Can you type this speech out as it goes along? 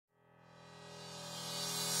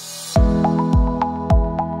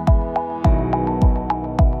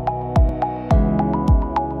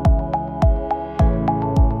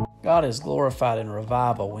God is glorified in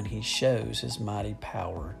revival when He shows His mighty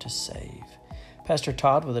power to save. Pastor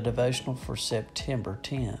Todd with a devotional for September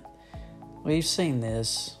 10th. We've seen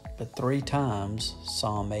this but 3 times.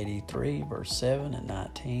 Psalm 83, verse 7 and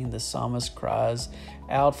 19. The psalmist cries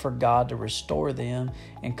out for God to restore them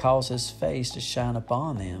and cause His face to shine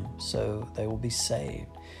upon them so they will be saved.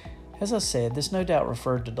 As I said, this no doubt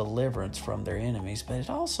referred to deliverance from their enemies, but it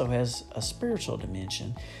also has a spiritual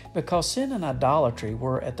dimension because sin and idolatry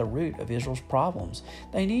were at the root of Israel's problems.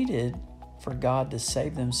 They needed for God to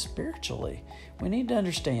save them spiritually. We need to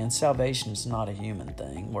understand salvation is not a human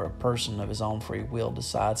thing where a person of his own free will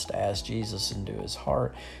decides to ask Jesus into his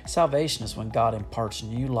heart. Salvation is when God imparts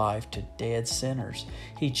new life to dead sinners.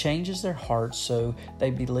 He changes their hearts so they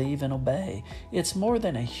believe and obey. It's more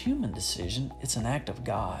than a human decision, it's an act of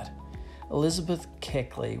God. Elizabeth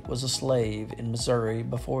Keckley was a slave in Missouri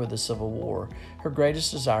before the Civil War. Her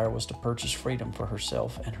greatest desire was to purchase freedom for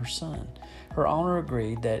herself and her son. Her owner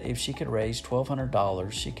agreed that if she could raise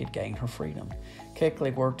 $1,200, she could gain her freedom.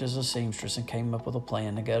 Keckley worked as a seamstress and came up with a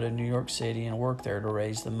plan to go to New York City and work there to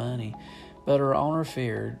raise the money. But her owner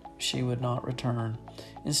feared she would not return.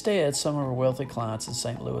 Instead, some of her wealthy clients in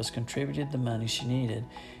St. Louis contributed the money she needed,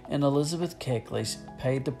 and Elizabeth Keckley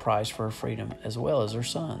paid the price for her freedom as well as her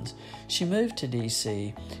son's. She moved to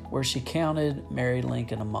D.C., where she counted Mary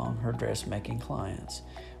Lincoln among her dressmaking clients.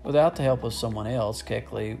 Without the help of someone else,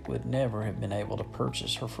 Keckley would never have been able to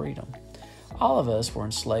purchase her freedom. All of us were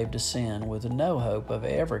enslaved to sin with no hope of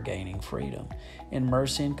ever gaining freedom. In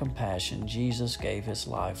mercy and compassion, Jesus gave His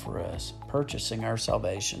life for us, purchasing our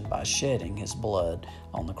salvation by shedding His blood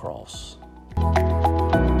on the cross.